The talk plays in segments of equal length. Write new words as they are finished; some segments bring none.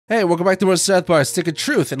Hey, welcome back to more South Park Stick of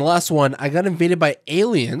Truth. In the last one, I got invaded by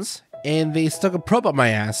aliens, and they stuck a probe up my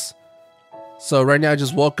ass. So right now I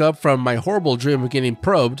just woke up from my horrible dream of getting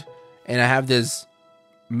probed, and I have this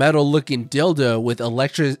metal-looking dildo with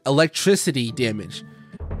electricity damage.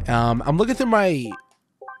 I'm looking through my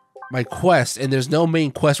quest, and there's no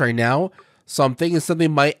main quest right now, so I'm thinking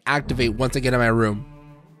something might activate once I get in my room.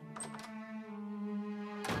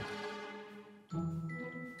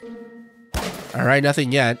 Alright,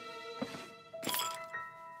 nothing yet.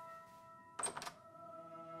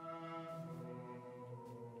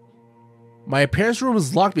 My parents' room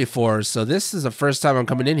was locked before, so this is the first time I'm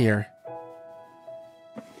coming in here.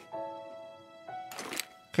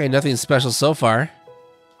 Okay, nothing special so far.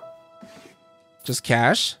 Just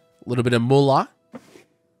cash, a little bit of moolah,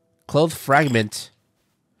 cloth fragment.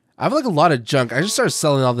 I have like a lot of junk. I just started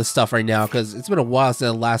selling all this stuff right now because it's been a while since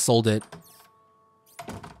I last sold it.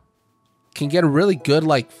 Can get a really good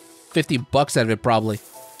like 50 bucks out of it probably.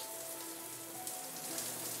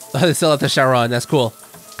 Oh, they still have the shower on. That's cool.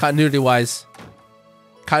 Continuity wise.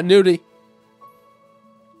 Continuity.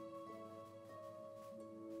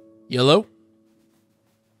 Yellow.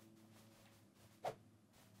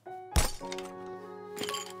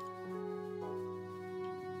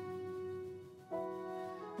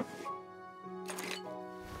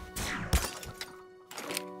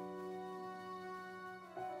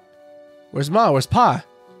 Where's Ma? Where's Pa?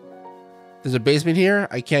 There's a basement here.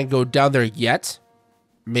 I can't go down there yet.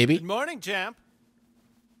 Maybe. Good morning, champ.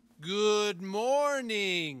 Good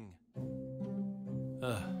morning.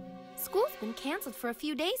 School's been canceled for a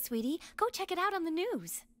few days, sweetie. Go check it out on the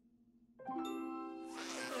news.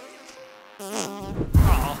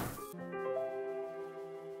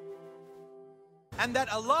 And that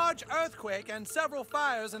a large earthquake and several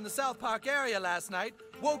fires in the South Park area last night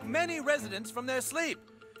woke many residents from their sleep.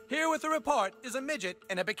 Here with the report is a midget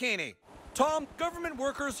in a bikini. Tom, government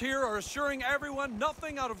workers here are assuring everyone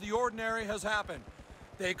nothing out of the ordinary has happened.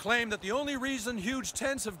 They claim that the only reason huge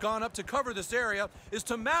tents have gone up to cover this area is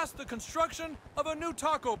to mask the construction of a new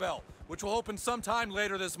Taco Bell, which will open sometime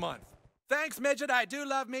later this month. Thanks, midget, I do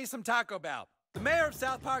love me some Taco Bell. The mayor of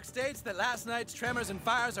South Park states that last night's tremors and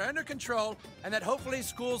fires are under control and that hopefully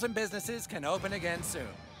schools and businesses can open again soon.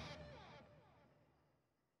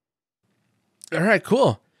 All right,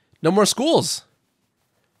 cool. No more schools.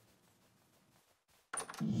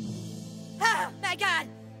 Oh my God!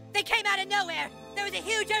 They came out of nowhere. There was a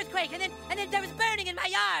huge earthquake, and then there was burning in my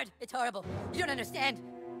yard. It's horrible. You don't understand.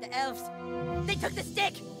 The elves, they took the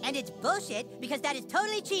stick, and it's bullshit because that is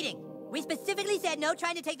totally cheating. We specifically said no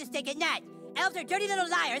trying to take the stick at night. Elves are dirty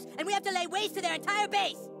little liars, and we have to lay waste to their entire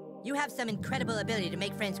base. You have some incredible ability to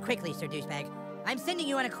make friends quickly, Sir Douchebag. I'm sending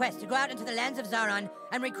you on a quest to go out into the lands of Zaron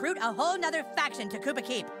and recruit a whole nother faction to Koopa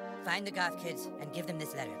Keep. Find the Goth kids and give them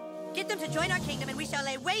this letter. Get them to join our kingdom and we shall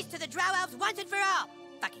lay waste to the Drow Elves once and for all!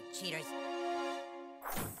 Fucking cheaters.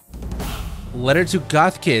 Letter to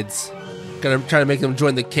Goth kids. Gonna try to make them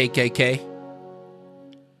join the KKK.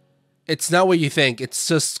 It's not what you think. It's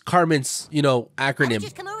just Carmen's, you know, acronym.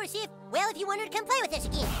 Just come over and see if you wanted to come play with us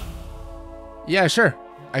again. Yeah, sure.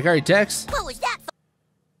 I got your text. What was that?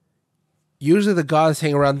 Usually the Goths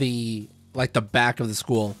hang around the back of the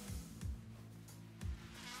school.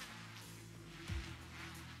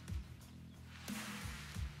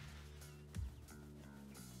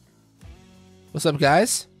 What's up,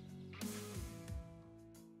 guys?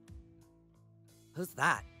 Who's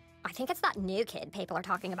that? I think it's that new kid people are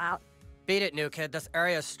talking about. Beat it, new kid. This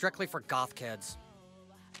area is strictly for goth kids.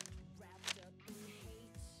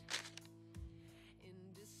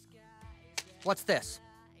 What's this?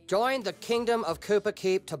 Join the kingdom of Koopa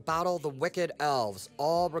Keep to battle the wicked elves.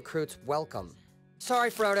 All recruits welcome. Sorry,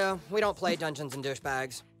 Frodo. We don't play Dungeons and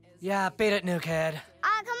Douchebags. Yeah, beat it, new kid.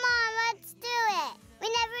 Oh, come on, let's do it. We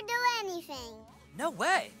never do anything. No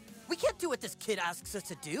way. We can't do what this kid asks us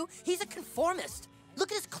to do. He's a conformist.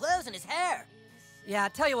 Look at his clothes and his hair. Yeah,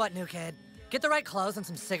 tell you what, new kid. Get the right clothes and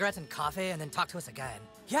some cigarettes and coffee and then talk to us again.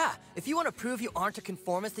 Yeah, if you want to prove you aren't a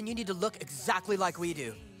conformist, then you need to look exactly like we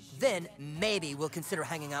do. Then maybe we'll consider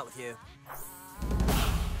hanging out with you.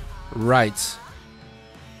 Right.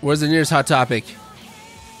 Where's the nearest Hot Topic?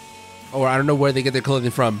 Or I don't know where they get their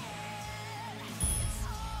clothing from.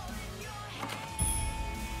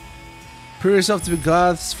 Prove yourself to be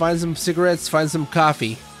goths, find some cigarettes, find some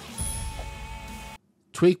coffee.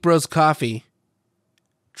 Tweak Bros coffee.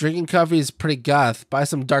 Drinking coffee is pretty goth. Buy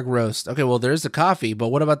some dark roast. Okay, well there's the coffee, but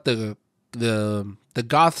what about the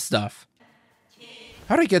goth stuff?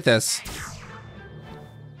 How do I get this?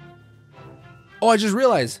 Oh, I just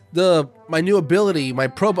realized my new ability, my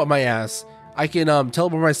probe up my ass. I can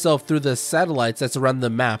teleport myself through the satellites that's around the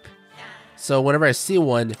map. So whenever I see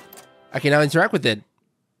one, I can now interact with it.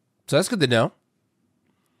 So that's good to know.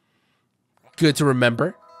 Good to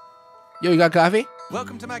remember. Yo, you got coffee?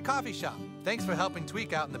 Welcome to my coffee shop. Thanks for helping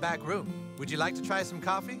Tweak out in the back room. Would you like to try some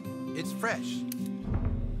coffee? It's fresh.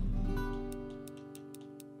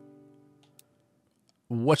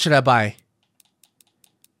 What should I buy?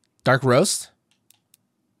 Dark roast?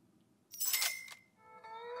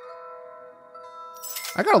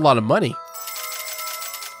 I got a lot of money.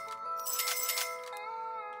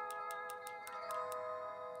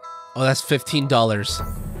 Oh, that's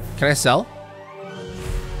 $15. Can I sell?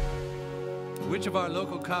 Which of our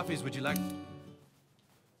local coffees would you like?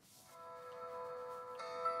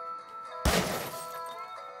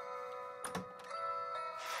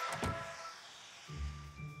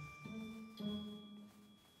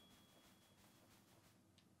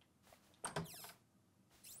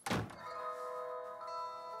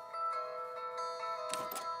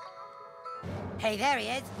 Hey, there he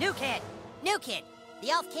is. New kid. New kid. The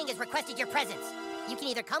Elf King has requested your presence. You can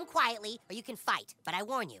either come quietly or you can fight, but I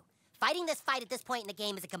warn you, fighting this fight at this point in the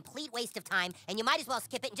game is a complete waste of time, and you might as well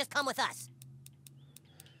skip it and just come with us.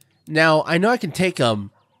 Now, I know I can take them,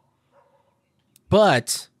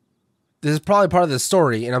 but this is probably part of the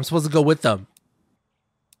story, and I'm supposed to go with them.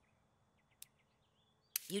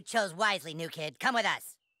 You chose wisely, new kid. Come with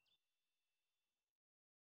us.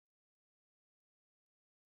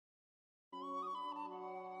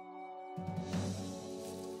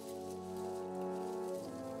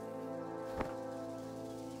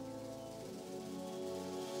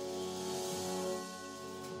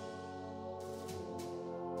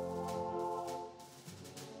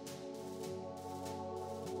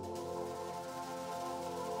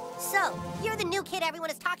 So, you're the new kid everyone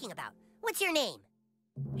is talking about. What's your name?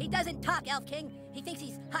 He doesn't talk, Elf King. He thinks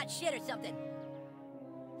he's hot shit or something.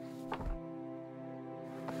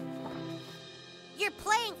 You're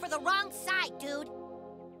playing for the wrong side, dude.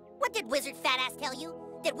 What did Wizard Fat Ass tell you?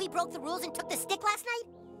 That we broke the rules and took the stick last night?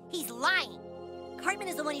 He's lying. Cartman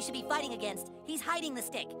is the one you should be fighting against. He's hiding the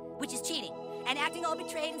stick, which is cheating, and acting all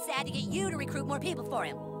betrayed and sad to get you to recruit more people for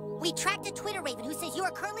him. We tracked a Twitter raven who says you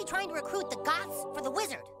are currently trying to recruit the Goths for the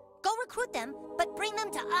Wizard. Go recruit them, but bring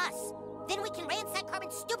them to us. Then we can ransack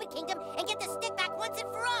Cartman's stupid kingdom and get the stick back once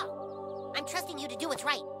and for all. I'm trusting you to do what's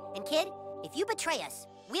right. And kid, if you betray us,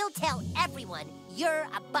 we'll tell everyone you're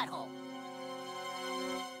a butthole.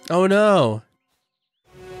 Oh no.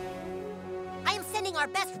 I am sending our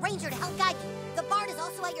best ranger to help guide you. The bard is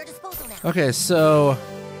also at your disposal now. Okay, so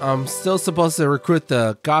I'm still supposed to recruit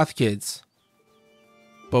the Goth kids.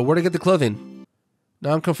 But where to get the clothing?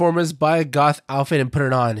 Nonconformists buy a Goth outfit and put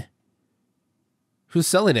it on. Who's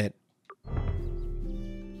selling it?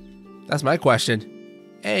 That's my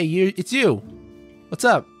question. Hey, it's you. What's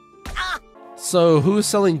up? So who's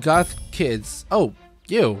selling Goth kids? Oh,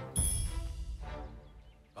 you.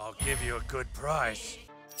 I'll give you a good price.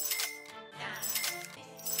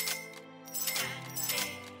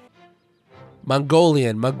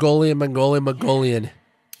 Mongolian. Goddamn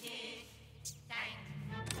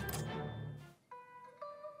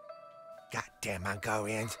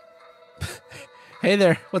Mongolians. Hey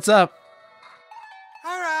there, what's up?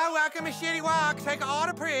 Alright, welcome to Shitty Walk. Take an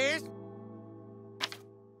order, please.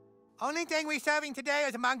 Only thing we're serving today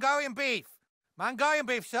is Mongolian beef. Mongolian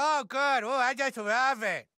beef, so good. Oh, I just love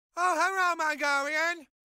it. Oh, hello, Mongolian.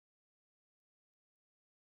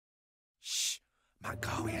 Shh,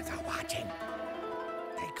 Mongolians are watching.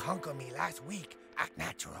 They conquered me last week. Act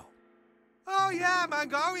natural. Oh, yeah,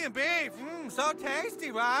 Mongolian beef. So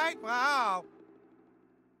tasty, right? Wow.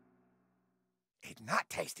 It's not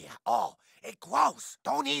tasty at all. It's gross.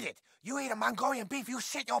 Don't eat it. You eat a Mongolian beef, you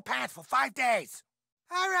shit your pants for 5 days.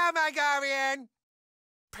 All right, Mongolian.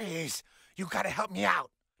 Please, you gotta help me out.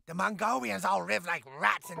 The Mongolians all live like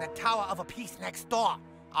rats in the tower of a piece next door.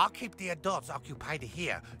 I'll keep the adults occupied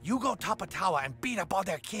here. You go top a tower and beat up all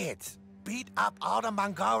their kids. Beat up all the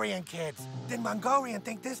Mongolian kids. Then Mongolian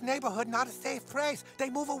think this neighborhood not a safe place. They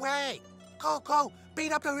move away. Go,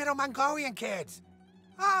 beat up the little Mongolian kids.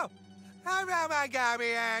 Oh, hello,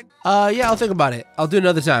 Mongolian. Yeah, I'll think about it. I'll do it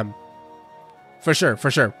another time. For sure.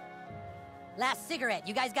 Last cigarette.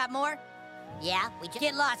 You guys got more? Yeah, we just...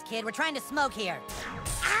 Get lost, kid. We're trying to smoke here.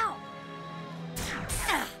 Ow!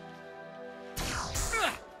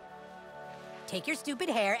 Take your stupid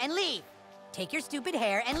hair and leave. Take your stupid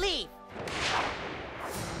hair and leave.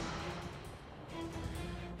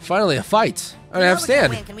 Finally, a fight. I don't have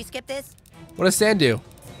Stan. Can we skip this? What does Stan do?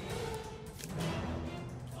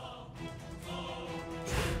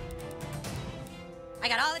 I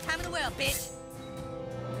got all the time in the world, bitch.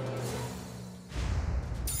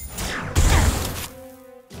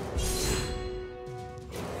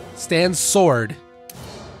 Stand sword.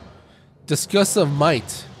 Disgust of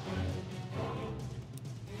might.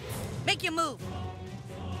 Make your move.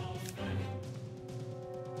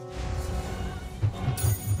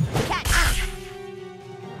 Catch.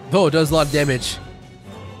 Oh, it does a lot of damage.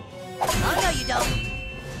 Oh, no, you don't.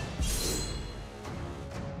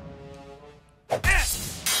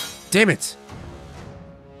 Damn it.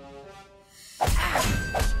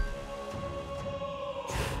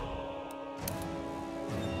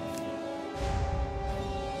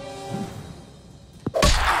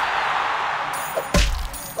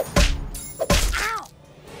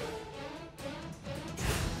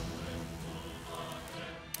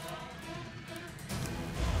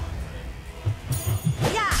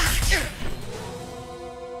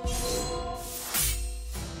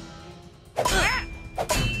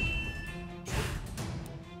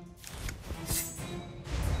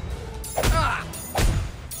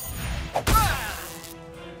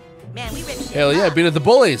 Man, we ripped shit Hell yeah, up. beat up the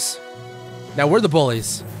bullies. Now we're the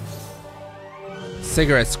bullies.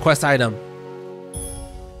 Cigarettes, quest item.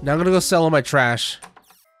 Now I'm gonna go sell all my trash.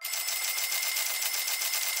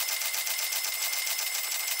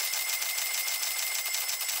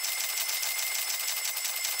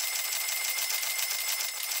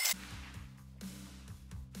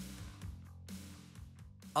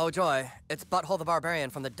 Oh joy, it's Butthole the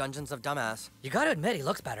Barbarian from the Dungeons of Dumbass. You gotta admit, he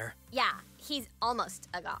looks better. Yeah, he's almost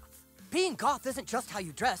a goth. Being goth isn't just how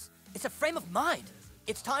you dress, it's a frame of mind.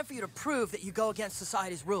 It's time for you to prove that you go against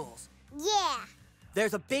society's rules. Yeah.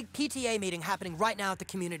 There's a big PTA meeting happening right now at the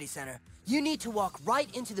community center. You need to walk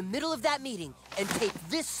right into the middle of that meeting and tape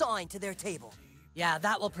this sign to their table. Yeah,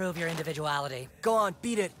 that will prove your individuality. Go on,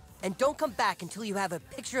 beat it. And don't come back until you have a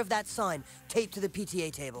picture of that sign taped to the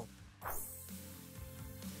PTA table.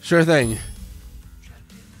 Sure thing.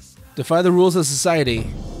 Defy the rules of society.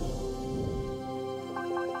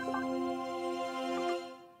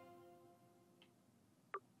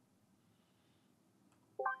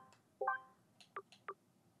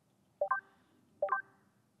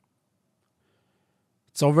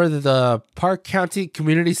 It's over at the Park County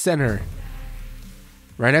Community Center.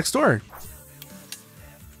 Right next door.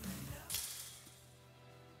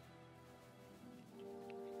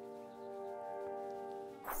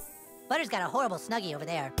 Butter's got a horrible snuggie over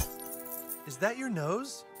there. Is that your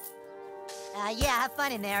nose? Yeah, have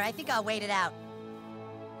fun in there. I think I'll wait it out.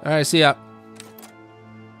 Alright, see ya.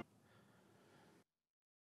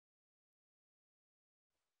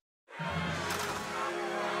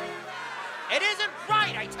 It isn't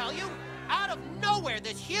right, I tell you! Out of nowhere,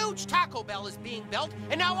 this huge Taco Bell is being built,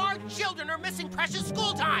 and now our children are missing precious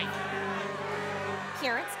school time!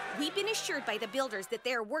 Parents, we've been assured by the builders that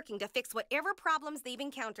they are working to fix whatever problems they've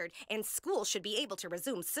encountered, and school should be able to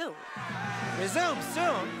resume soon. Resume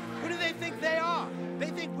soon? Who do they think they are? They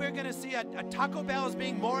think we're gonna see a Taco Bell as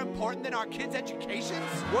being more important than our kids' educations?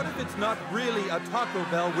 What if it's not really a Taco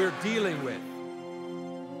Bell we're dealing with?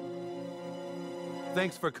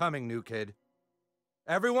 Thanks for coming, new kid.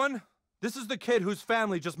 Everyone, this is the kid whose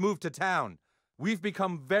family just moved to town. We've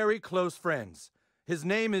become very close friends. His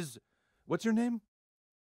name is... What's your name?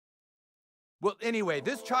 Well, anyway,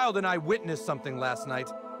 this child and I witnessed something last night,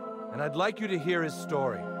 and I'd like you to hear his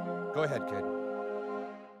story. Go ahead, kid.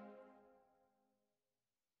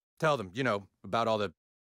 Tell them, you know, about all the...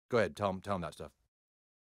 Go ahead, tell them that stuff.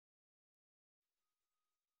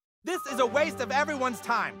 This is a waste of everyone's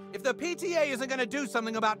time. If the PTA isn't gonna do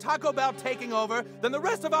something about Taco Bell taking over, then the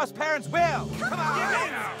rest of us parents will. Come on!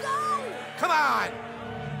 Let's go! Come on!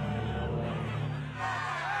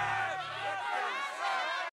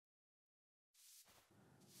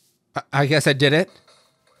 I guess I did it.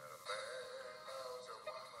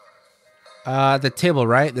 The table,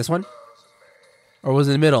 right? This one? Or was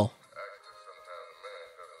it in the middle?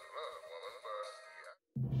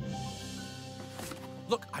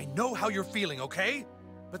 Look, I know how you're feeling, okay?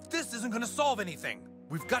 But this isn't gonna solve anything.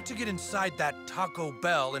 We've got to get inside that Taco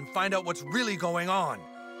Bell and find out what's really going on.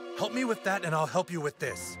 Help me with that and I'll help you with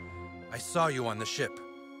this. I saw you on the ship.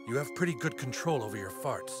 You have pretty good control over your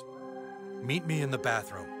farts. Meet me in the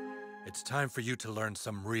bathroom. It's time for you to learn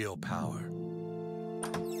some real power.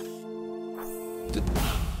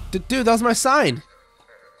 Dude, that was my sign.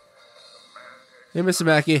 Hey, Mr.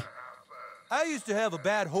 Mackey. I used to have a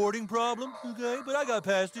bad hoarding problem, okay, but I got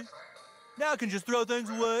past it. Now I can just throw things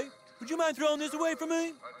away. Would you mind throwing this away for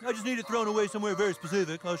me? I just need it thrown away somewhere very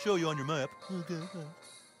specific. I'll show you on your map. Okay.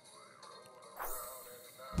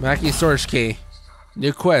 Mackey storage key.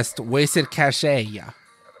 New quest, wasted cache. This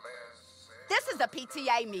is a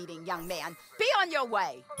PTA meeting, young man. Be on your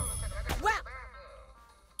way. Well,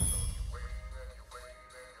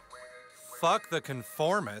 Fuck the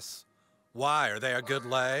conformists. Why, are they a good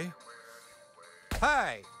lay?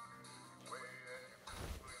 Hey!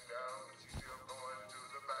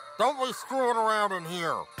 Don't be screwing around in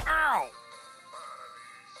here. Ow!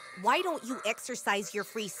 Why don't you exercise your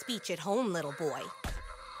free speech at home, little boy?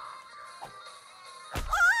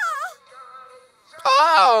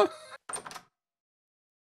 Oh!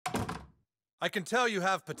 I can tell you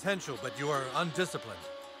have potential, but you are undisciplined.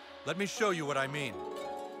 Let me show you what I mean.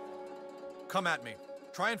 Come at me.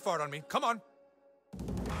 Try and fart on me. Come on.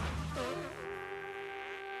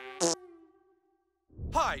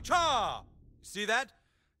 Hi, cha! See that?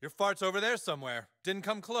 Your fart's over there somewhere. Didn't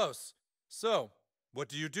come close. So, what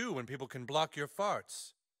do you do when people can block your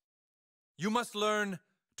farts? You must learn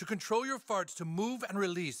to control your farts to move and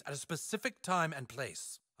release at a specific time and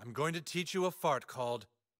place. I'm going to teach you a fart called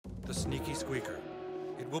the sneaky squeaker.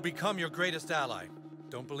 It will become your greatest ally.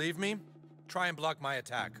 Don't believe me? Try and block my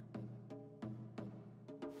attack.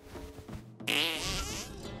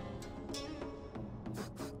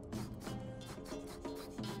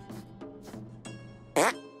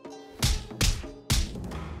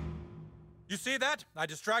 You see that? I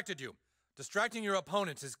distracted you. Distracting your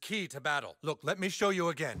opponents is key to battle. Look, let me show you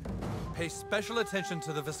again. Pay special attention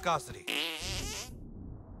to the viscosity.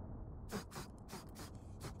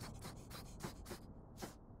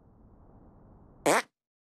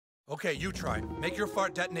 Okay, you try. Make your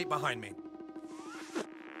fart detonate behind me.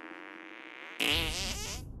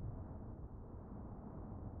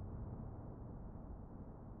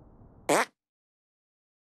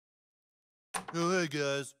 Oh, hey,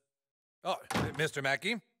 guys. Oh, Mr.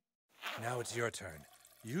 Mackey. Now it's your turn.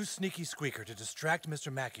 Use Sneaky Squeaker to distract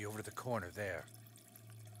Mr. Mackey over to the corner there.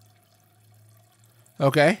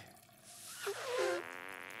 Okay.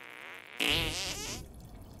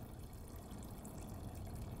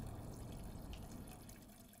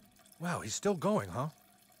 Wow, he's still going, huh?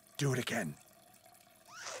 Do it again.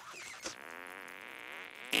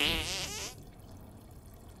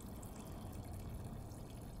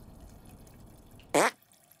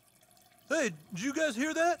 Hey, did you guys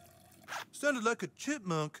hear that? Sounded like a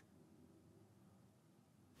chipmunk.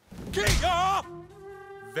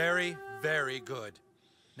 Very, very good.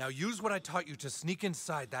 Now use what I taught you to sneak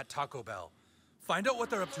inside that Taco Bell. Find out what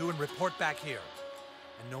they're up to and report back here.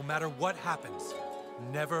 And no matter what happens,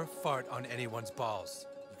 never fart on anyone's balls.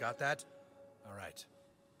 You got that? All right.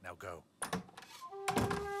 Now go.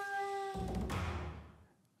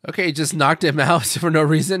 Okay, just knocked him out for no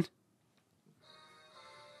reason.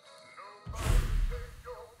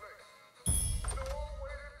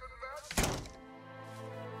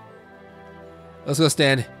 Let's go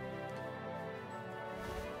stand.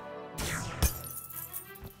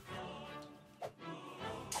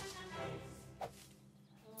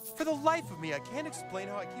 For the life of me, I can't explain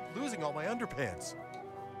how I keep losing all my underpants.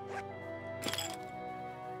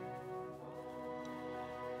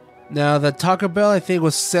 Now, the Taco Bell, I think,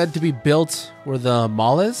 was said to be built where the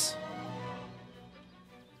mall is.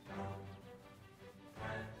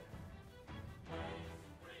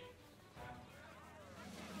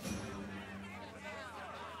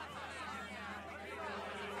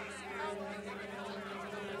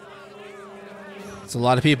 It's a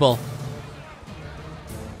lot of people.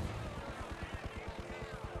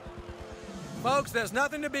 Folks, there's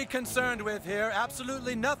nothing to be concerned with here.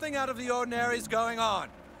 Absolutely nothing out of the ordinary is going on.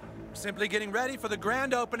 We're simply getting ready for the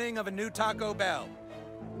grand opening of a new Taco Bell.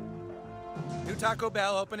 New Taco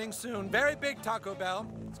Bell opening soon. Very big Taco Bell.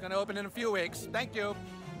 It's going to open in a few weeks. Thank you.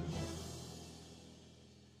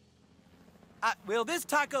 Will this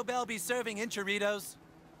Taco Bell be serving enchiladas?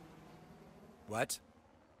 What?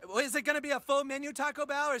 Well, is it going to be a full menu Taco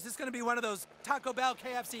Bell, or is this going to be one of those Taco Bell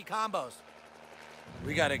KFC combos?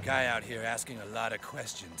 We got a guy out here asking a lot of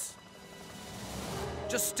questions.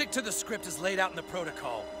 Just stick to the script as laid out in the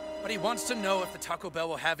protocol. But he wants to know if the Taco Bell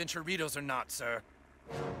will have enchiladas or not, sir.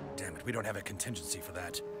 Damn it, we don't have a contingency for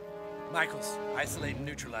that. Michaels, isolate and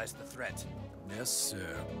neutralize the threat. Yes,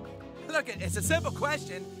 sir. Look, it's a simple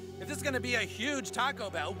question. If this is going to be a huge Taco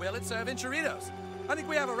Bell, will it serve enchiladas? I think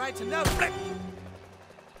we have a right to know.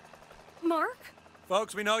 Mark?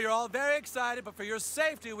 Folks, we know you're all very excited, but for your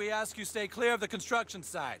safety, we ask you stay clear of the construction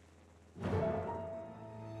site.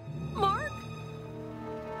 Mark?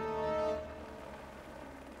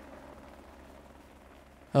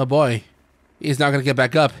 Oh boy. He's not gonna get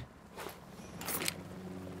back up.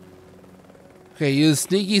 Okay, use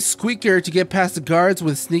Sneaky Squeaker to get past the guards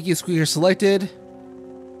with Sneaky Squeaker selected.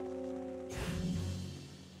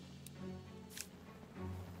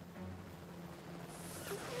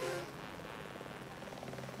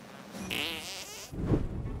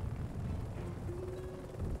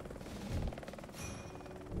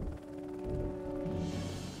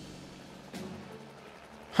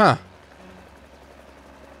 Huh.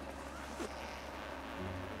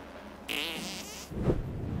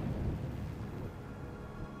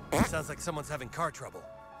 Sounds like someone's having car trouble.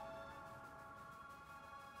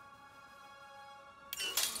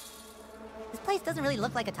 This place doesn't really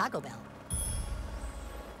look like a Taco Bell.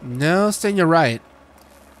 No, Stan, you're right.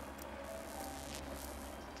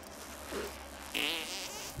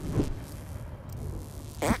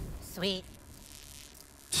 Sweet.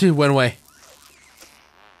 She went away.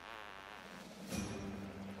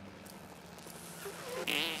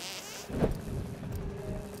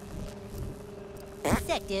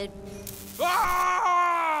 Sick, dude.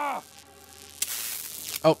 Ah!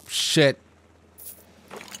 Oh, shit.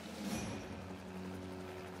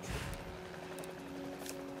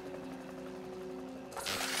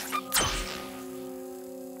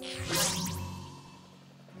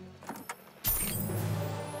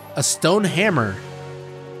 A stone hammer.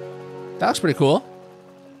 That looks pretty cool.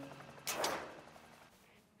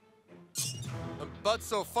 But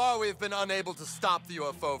so far, we've been unable to stop the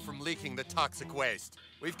UFO from leaking the toxic waste.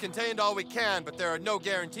 We've contained all we can, but there are no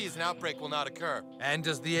guarantees an outbreak will not occur. And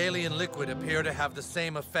does the alien liquid appear to have the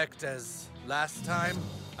same effect as last time?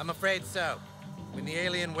 I'm afraid so. When the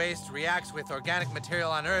alien waste reacts with organic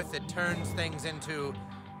material on Earth, it turns things into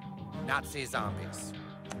Nazi zombies.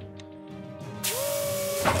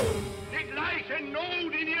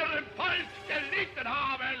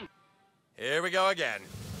 Here we go again.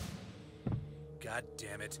 God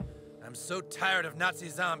damn it. I'm so tired of Nazi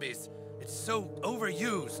zombies. It's so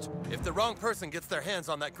overused. If the wrong person gets their hands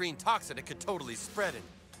on that green toxin, it could totally spread it.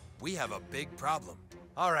 We have a big problem.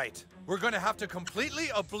 All right, we're gonna have to completely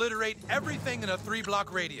obliterate everything in a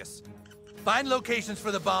 3-block radius. Find locations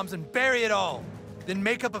for the bombs and bury it all. Then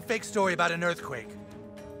make up a fake story about an earthquake.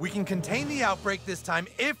 We can contain the outbreak this time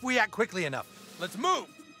if we act quickly enough. Let's move!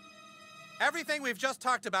 Everything we've just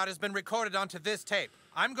talked about has been recorded onto this tape.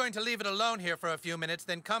 I'm going to leave it alone here for a few minutes,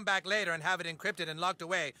 then come back later and have it encrypted and locked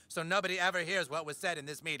away so nobody ever hears what was said in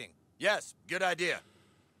this meeting. Yes, good idea.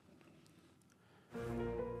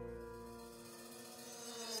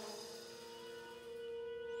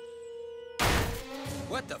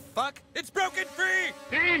 What the fuck? It's broken free!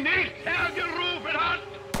 Die nicht hergerufen hat!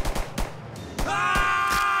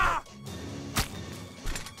 Ah!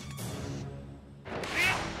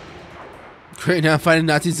 Great, now I'm fighting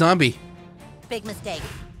Nazi zombie. Big mistake.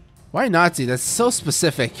 Why Nazi? That's so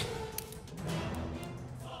specific.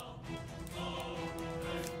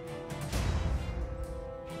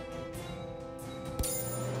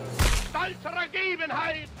 Stolzer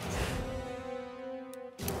Ergebenheit!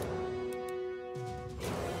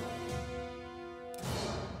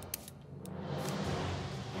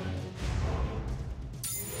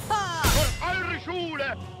 Für eure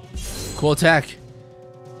Schule! Cool attack.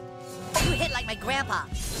 You hit like my grandpa.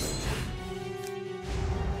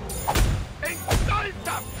 In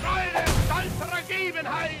stolzer Freude, stolzer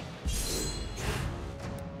Ergebenheit!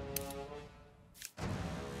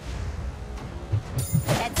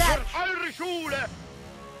 Heads up. Für eure Schule!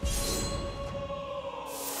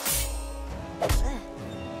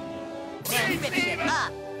 Man, you ripped shit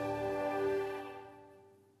up.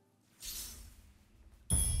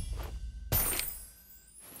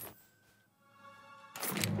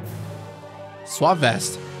 SWAT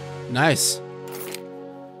vest. Nice.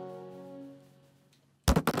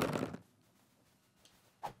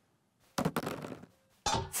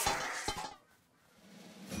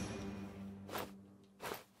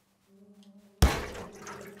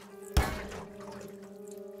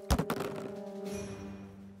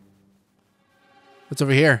 What's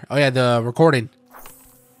over here? Oh yeah, the recording.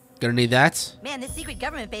 Gonna need that. Man, this secret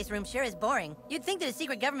government base room sure is boring. You'd think that a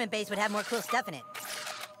secret government base would have more cool stuff in it.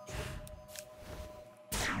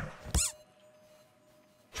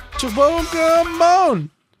 Chabongamon!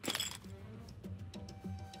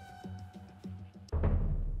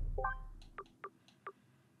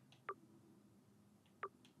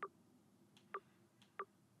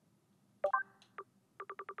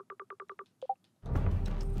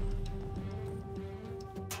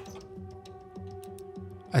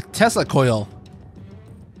 A Tesla coil.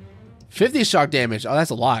 50 shock damage. Oh,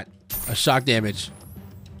 that's a lot. A shock damage.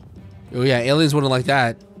 Oh yeah, aliens wouldn't like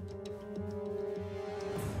that.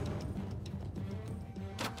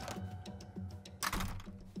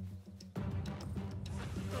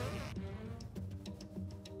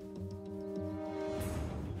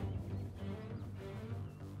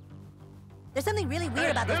 There's something really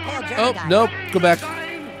weird about this pale German Oh, guy. nope. Go back.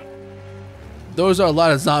 Those are a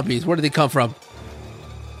lot of zombies. Where did they come from?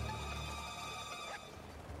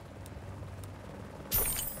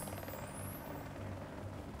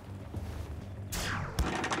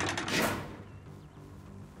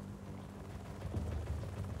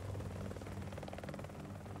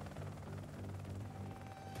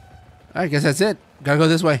 I guess that's it. Gotta go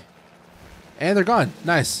this way. And they're gone.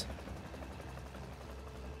 Nice.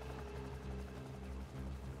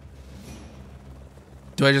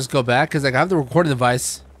 Do I just go back? Because like, I have the recording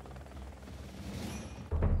device.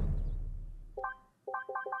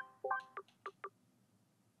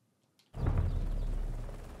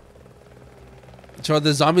 So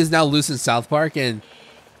the zombies now loose in South Park and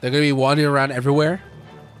they're going to be wandering around everywhere.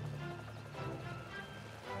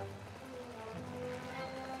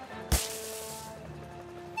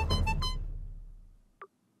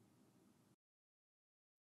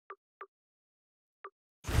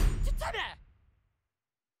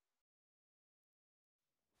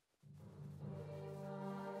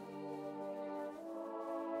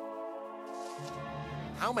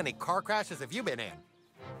 How many car crashes have you been in?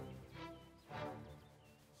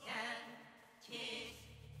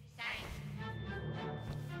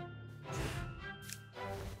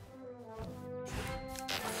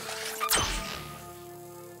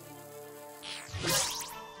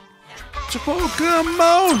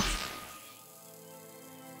 Pokemon!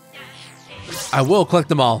 I will collect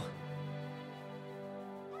them all.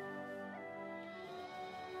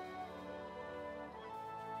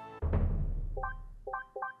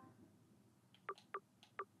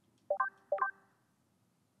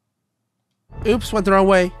 Oops, went the wrong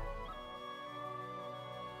way.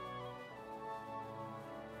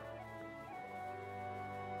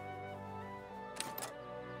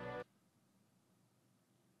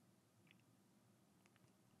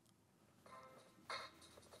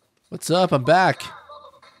 What's up? I'm back.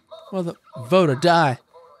 Well, vote or die.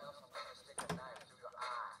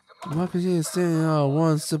 Democracy is standing on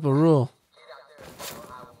one simple rule.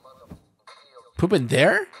 Poop in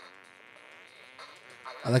there?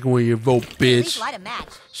 I like it when you vote, bitch. Light a match.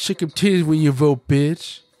 Shake your titties when you vote,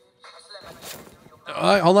 bitch.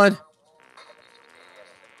 Alright, hold on.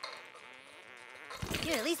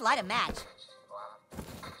 Here, at least light a match.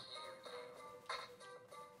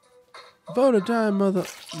 Vote or die, mother,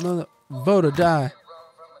 vote or die.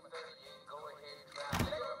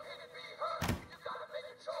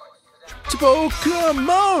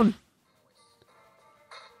 Pokemon!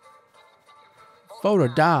 Vote or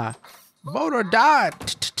die. Vote or die.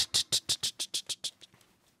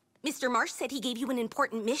 Mr. Marsh said he gave you an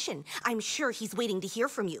important mission. I'm sure he's waiting to hear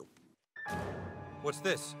from you. What's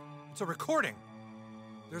this? It's a recording.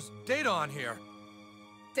 There's data on here.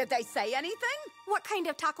 Did they say anything? What kind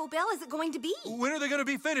of Taco Bell is it going to be? When are they going to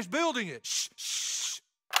be finished building it? Shh, shh.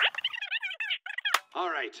 All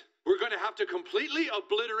right, we're going to have to completely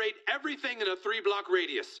obliterate everything in a 3-block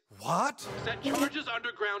radius. What? Set charges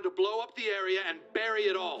underground to blow up the area and bury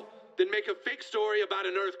it all. Then make a fake story about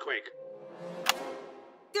an earthquake.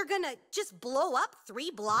 They're gonna just blow up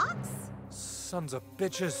 3 blocks? Sons of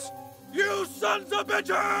bitches. You sons of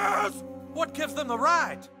bitches! What gives them the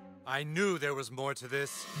right? I knew there was more to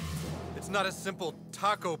this. It's not a simple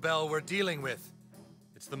Taco Bell we're dealing with.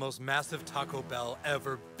 It's the most massive Taco Bell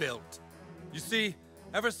ever built. You see,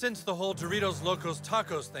 ever since the whole Doritos Locos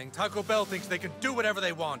Tacos thing, Taco Bell thinks they can do whatever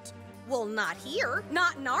they want. Well, not here.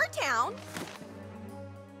 Not in our town.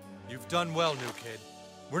 You've done well, new kid.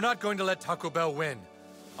 We're not going to let Taco Bell win.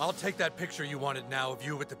 I'll take that picture you wanted now of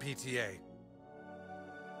you with the PTA.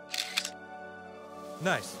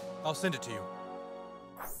 Nice. I'll send it to you.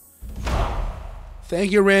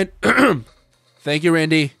 Thank you, Rand. Thank you,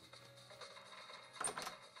 Randy.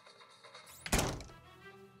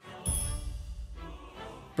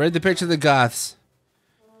 Read the picture of the Goths.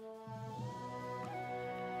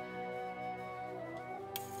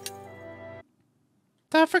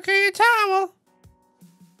 Don't forget your towel.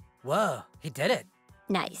 Whoa, he did it.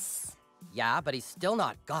 Nice. Yeah, but he's still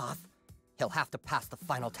not Goth. He'll have to pass the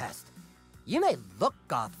final test. You may look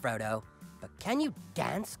Goth, Frodo, but can you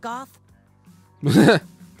dance Goth? You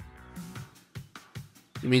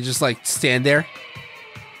mean just like stand there?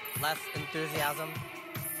 Less enthusiasm?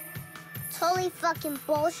 Totally fucking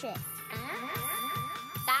bullshit.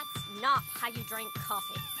 That's not how you drink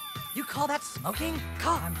coffee. You call that smoking?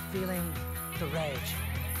 God, I'm feeling the rage.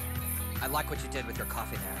 I like what you did with your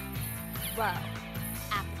coffee there. Whoa.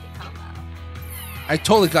 Apathy combo. I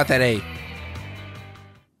totally got that A.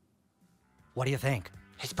 What do you think?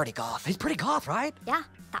 He's pretty Goth. He's pretty Goth, right? Yeah,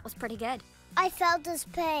 that was pretty good. I felt his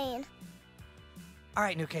pain. All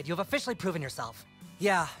right, new kid, you've officially proven yourself.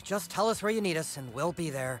 Yeah, just tell us where you need us and we'll be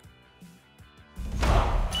there.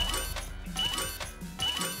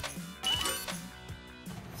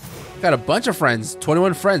 Got a bunch of friends.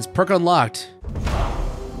 21 friends. Perk unlocked.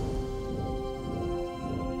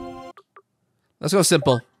 Let's go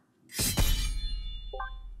simple.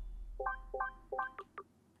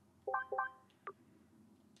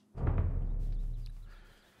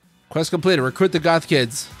 Quest completed. Recruit the Goth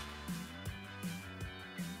kids.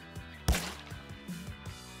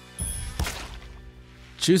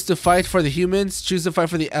 Choose to fight for the humans. Choose to fight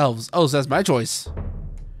for the elves. Oh, so that's my choice.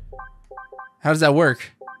 How does that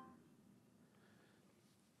work?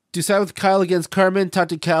 To side with Kyle against Cartman, talk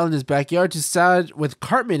to Kyle in his backyard. To side with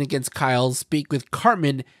Cartman against Kyle, speak with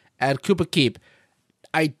Cartman at Koopa Keep.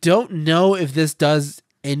 I don't know if this does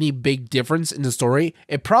any big difference in the story.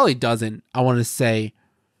 It probably doesn't, I want to say.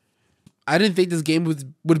 I didn't think this game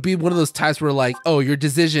would be one of those types where like, oh, your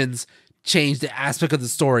decisions change the aspect of the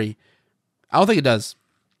story. I don't think it does.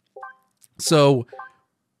 So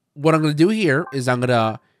what I'm going to do here is I'm going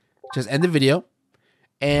to just end the video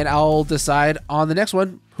and I'll decide on the next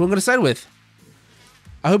one who I'm going to side with.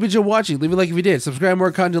 I hope you enjoyed watching. Leave a like if you did. Subscribe for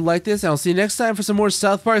more content like this and I'll see you next time for some more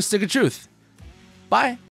South Park Stick of Truth. Bye.